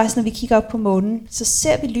betyder faktisk, når vi kigger op på månen, så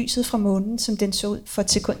ser vi lyset fra månen, som den så ud for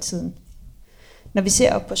et sekund siden. Når vi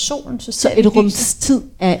ser op på solen, så ser vi et rums tid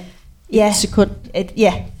af et sekund.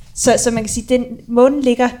 Så man kan sige, at månen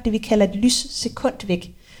ligger det, vi kalder et lyssekund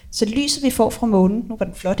væk. Så lyset, vi får fra månen, nu var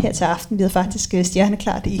den flot her til aften, vi havde faktisk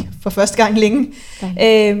stjerneklart i for første gang længe,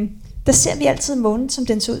 der ser vi altid månen, som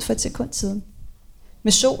den så ud for et sekund siden.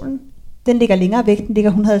 Med solen, den ligger længere væk, den ligger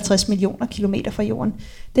 150 millioner kilometer fra jorden.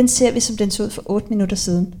 Den ser vi, som den så ud for 8 minutter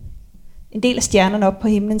siden. En del af stjernerne op på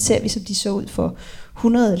himlen ser vi, som de så ud for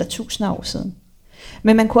 100 eller 1000 år siden.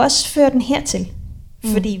 Men man kunne også føre den hertil,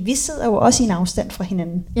 fordi vi sidder jo også i en afstand fra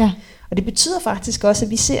hinanden. Ja. Og det betyder faktisk også,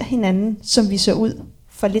 at vi ser hinanden, som vi så ud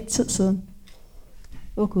for lidt tid siden.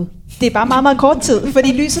 Gud. Det er bare meget, meget kort tid,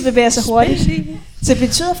 fordi lyset bevæger sig hurtigt. Så det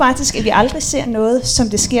betyder faktisk, at vi aldrig ser noget, som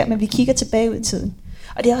det sker, men vi kigger tilbage ud i tiden.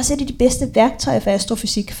 Og det er også et af de bedste værktøjer for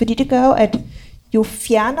astrofysik, fordi det gør jo, at jo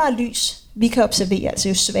fjernere lys vi kan observere, altså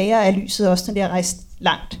jo svagere er lyset også, når det er rejst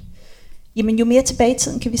langt, jamen jo mere tilbage i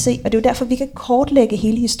tiden kan vi se, og det er jo derfor, vi kan kortlægge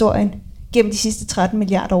hele historien gennem de sidste 13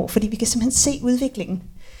 milliarder år, fordi vi kan simpelthen se udviklingen.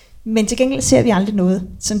 Men til gengæld ser vi aldrig noget,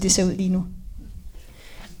 som det ser ud lige nu.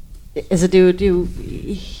 Altså det er jo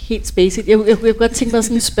helt spacet. Jeg kunne godt tænke mig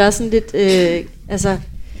sådan at spørge sådan lidt,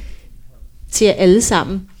 til jer alle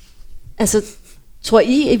sammen. Altså, tror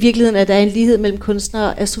I i virkeligheden, at der er en lighed mellem kunstnere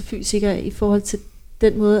og astrofysikere i forhold til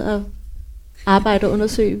den måde at arbejde og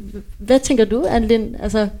undersøge? Hvad tænker du, Ann Linn?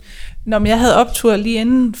 Altså Nå, men jeg havde optur lige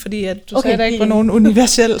inden, fordi at du sagde, at der ikke var nogen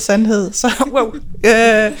universel sandhed. Så wow,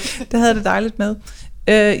 det havde det dejligt med.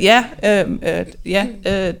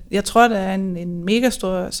 Jeg tror, der er en mega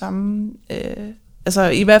stor sammen, altså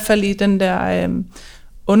i hvert fald i den der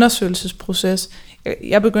undersøgelsesproces.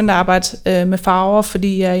 Jeg begyndte at arbejde med farver,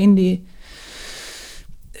 fordi jeg egentlig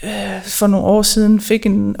for nogle år siden fik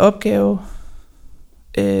en opgave,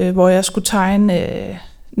 hvor jeg skulle tegne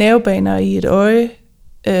nervebaner i et øje,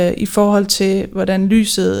 i forhold til, hvordan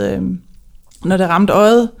lyset, når det ramte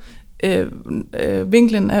øjet,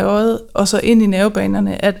 vinklen af øjet, og så ind i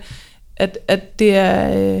nervebanerne, at det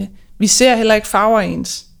er, vi ser heller ikke farver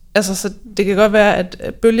ens. Altså, så det kan godt være,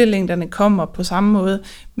 at bølgelængderne kommer på samme måde,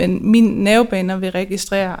 men mine nervebaner vil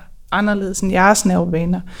registrere anderledes end jeres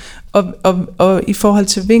nervebaner. Og i forhold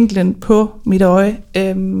til vinklen på mit øje,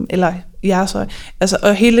 eller jeres øje, altså,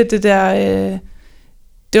 og hele det der,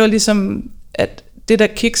 det var ligesom, at det der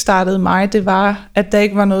kickstartede mig, det var, at der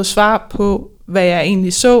ikke var noget svar på, hvad jeg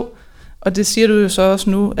egentlig så, og det siger du jo så også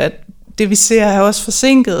nu, at det vi ser er også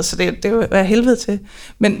forsinket, så det var jeg helvede til.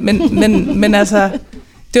 Men altså,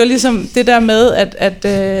 det var ligesom det der med,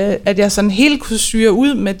 at jeg sådan helt kunne syre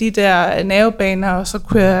ud med de der nervebaner, og så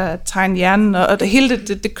kunne jeg tegne hjernen, og det hele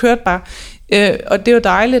det kørte bare. Og det var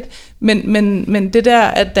dejligt. Men det der,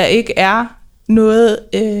 at der ikke er noget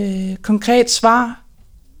konkret svar,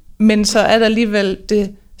 men så er der alligevel,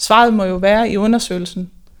 svaret må jo være i undersøgelsen.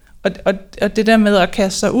 Og det der med at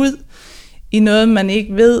kaste sig ud i noget, man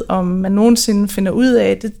ikke ved, om man nogensinde finder ud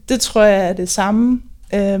af, det tror jeg er det samme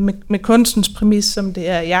med kunstens præmis, som det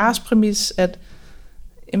er jeres præmis, at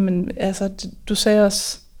jamen, altså, du sagde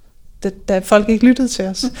også, da folk ikke lyttede til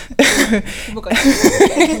os,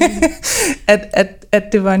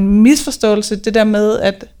 at det var en misforståelse, det der med,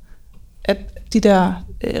 at de der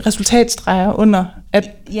resultatstreger under.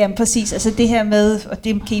 Ja, præcis. Altså det her med, og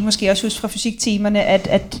det kan I måske også huske fra fysiktimerne,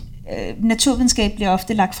 at naturvidenskab bliver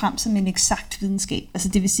ofte lagt frem som en eksakt videnskab. Altså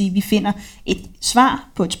det vil sige, at vi finder et svar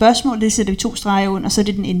på et spørgsmål, det sætter vi 2 streger under, og så er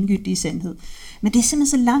det den endegyldige sandhed. Men det er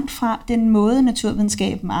simpelthen så langt fra den måde,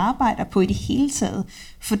 naturvidenskaben arbejder på i det hele taget.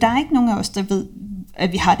 For der er ikke nogen af os, der ved,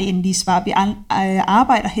 at vi har det endelige svar. Vi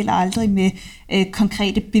arbejder heller aldrig med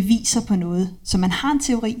konkrete beviser på noget. Så man har en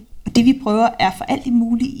teori, og det vi prøver er for alt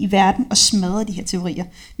muligt i verden at smadre de her teorier.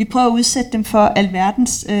 Vi prøver at udsætte dem for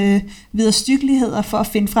alverdens vederstyggeligheder for at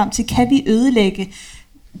finde frem til, kan vi ødelægge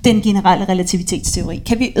den generelle relativitetsteori?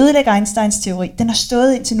 Kan vi ødelægge Einsteins teori? Den har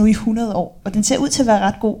stået indtil nu i 100 år, og den ser ud til at være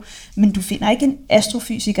ret god, men du finder ikke en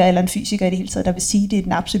astrofysiker eller en fysiker i det hele taget, der vil sige, at det er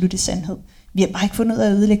den absolutte sandhed. Vi har bare ikke fundet ud af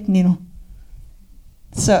at ødelægge den endnu.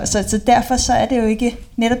 Så derfor så er det jo ikke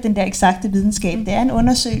netop den der eksakte videnskab. Det er en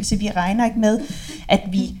undersøgelse. Vi regner ikke med, at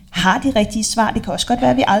vi har de rigtige svar. Det kan også godt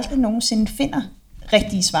være, at vi aldrig nogensinde finder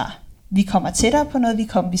rigtige svar. Vi kommer tættere på noget,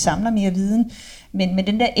 vi samler mere viden. Men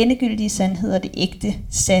den der endegyldige sandhed og det ægte,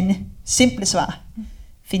 sande, simple svar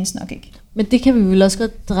findes nok ikke. Men det kan vi vel også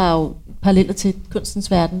godt drage paralleller til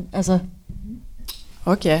kunstens verden. Altså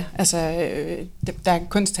Okay, altså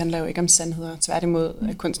kunst handler jo ikke om sandheder. Tværtimod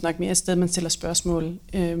er kunst nok mere et sted, man stiller spørgsmål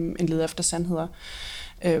end leder efter sandheder.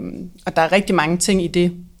 Og der er rigtig mange ting i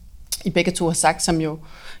det, I begge to har sagt, som jo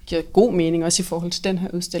giver god mening, også i forhold til den her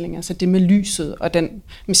udstilling. Altså det med lyset og den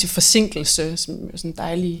forsinkelse, som er sådan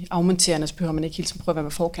dejlig afmonterende, så behøver man ikke hele tiden prøve at være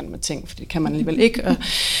med forkant med ting, for det kan man alligevel ikke. Og,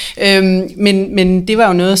 men det var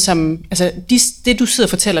jo noget, som, altså det du sidder og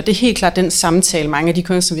fortæller, det er helt klart den samtale, mange af de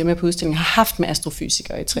kunstnere, som vi er med på udstillingen, har haft med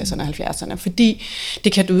astrofysikere i 60'erne og 70'erne, fordi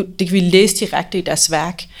det kan vi læse direkte i deres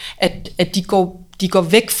værk, at de går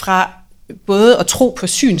væk fra både at tro på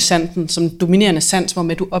synssanden som dominerende sans, hvor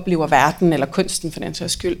med du oplever verden eller kunsten for den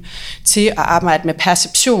sags skyld, til at arbejde med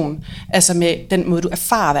perception, altså med den måde, du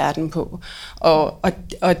erfarer verden på. Og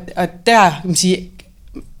der kan man sige,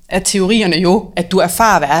 er teorierne jo, at du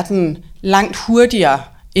erfarer verden langt hurtigere,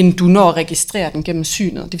 end du når at registrere den gennem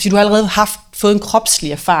synet. Det vil sige, at du har allerede fået en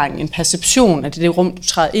kropslig erfaring, en perception af det rum, du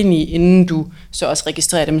træder ind i, inden du så også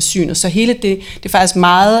registrerer det med synet. Så hele det er faktisk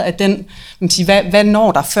meget af den, man siger, hvad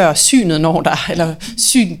når der før synet når der, eller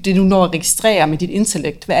det du når at registrere med dit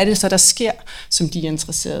intellekt. Hvad er det så, der sker, som de er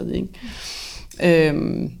interesseret i?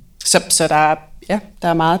 Så der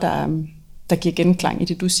er meget, der giver genklang i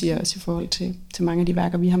det, du siger, også i forhold til mange af de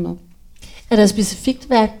værker, vi har med. Er der et specifikt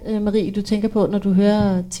værk, Marie, du tænker på, når du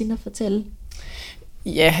hører Tina fortælle?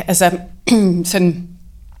 Ja, altså sådan,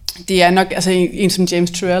 det er nok altså en som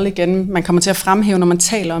James Turell igen, man kommer til at fremhæve, når man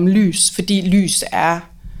taler om lys, fordi lys er,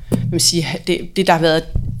 man sige, det der har været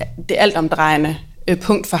det altomdrejende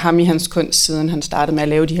punkt for ham i hans kunst, siden han startede med at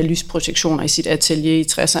lave de her lysprojektioner i sit atelier i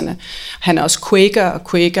 60'erne. Han er også Quaker, og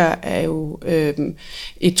Quaker er jo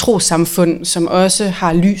et trossamfund, som også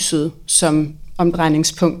har lyset som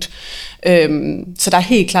omdrejningspunkt. Så der er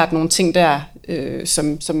helt klart nogle ting der,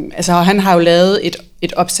 altså han har jo lavet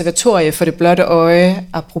et observatorie for det blotte øje,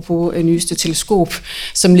 apropos nyeste teleskop,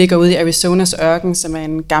 som ligger ude i Arizonas ørken, som er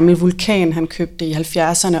en gammel vulkan, han købte i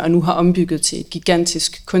 70'erne, og nu har ombygget til et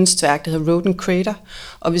gigantisk kunstværk, der hedder Rodent Crater.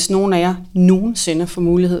 Og hvis nogen af jer nogensinde får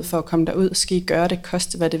mulighed for at komme derud, skal I gøre det,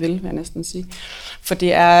 koste hvad det vil, vil jeg næsten sige. For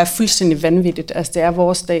det er fuldstændig vanvittigt. Altså det er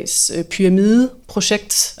vores dags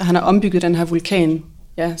pyramideprojekt, og han har ombygget den her vulkan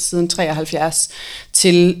siden 73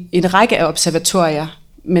 til en række af observatorier,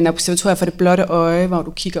 men observatorier for det blotte øje, hvor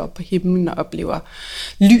du kigger op på himlen og oplever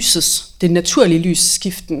det naturlige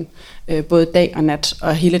lysskiften, både dag og nat,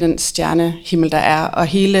 og hele den stjernehimmel, der er, og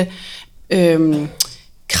hele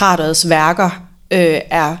kraterets værker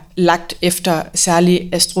er lagt efter særlige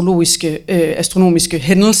astronomiske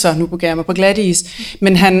hændelser, nu begår jeg mig på glatis,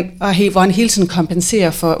 men hvor han hele tiden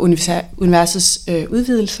kompenserer for universets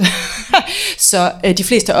udvidelse. Så de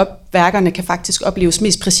fleste af værkerne kan faktisk opleves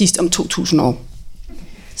mest præcist om 2000 år.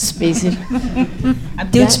 Spacey.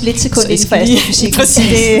 Det er jo et splitsekund inden for astrofysik.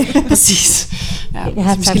 Præcis.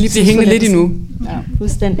 Ja, vi skal lige blive hængende lidt endnu. Ja,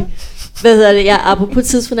 fuldstændig. Apropos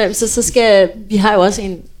tidsfornemmelse, så vi har jo også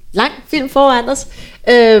en lang film foran os.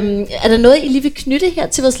 Er der noget, I lige vil knytte her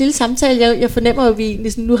til vores lille samtale? Jeg fornemmer, at vi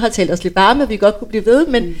ligesom nu har talt os lidt varme, at vi godt kunne blive ved,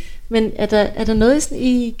 men er der noget,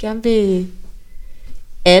 I gerne vil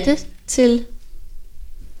adde til?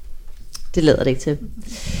 Det lader det ikke til.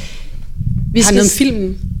 Vi har noget om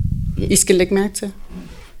filmen, I skal lægge mærke til.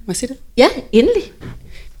 Må jeg sige det? Ja, endelig.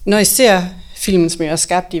 Når I ser filmen, som jeg har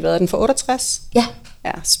skabt, i den for 68? Ja.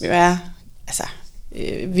 Ja, som jo er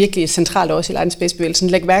virkelig centralt også i Light Space-bevægelsen.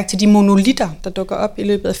 Læg mærke til de monolitter, der dukker op i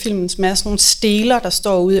løbet af filmen, som er sådan nogle steler, der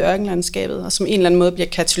står ude i ørkenlandskabet, og som en eller anden måde bliver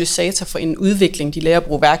katalysator for en udvikling. De lærer at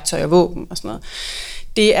bruge værktøj og våben og sådan noget.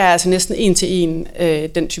 Det er altså næsten en til en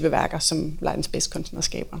den type værker, som Light Space-kunstner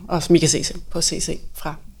skaber, og som I kan se på CC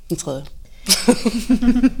fra den 3.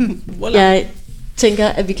 Jeg tænker,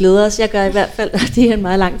 at vi glæder os. Jeg gør i hvert fald, det er en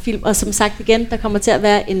meget lang film, og som sagt igen, der kommer til at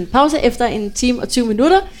være en pause efter 1 time og 20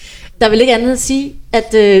 minutter. Der vil ikke andet at sige,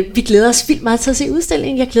 at vi glæder os vildt meget til at se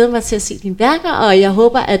udstillingen. Jeg glæder mig til at se dine værker, og jeg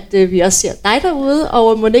håber, at vi også ser dig derude.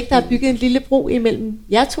 Og må ikke der er bygget en lille bro imellem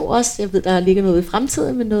jer to også. Jeg ved, der ligger noget i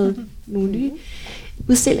fremtiden med nogle nye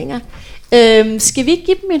udstillinger. Skal vi ikke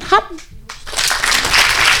give dem en hånd?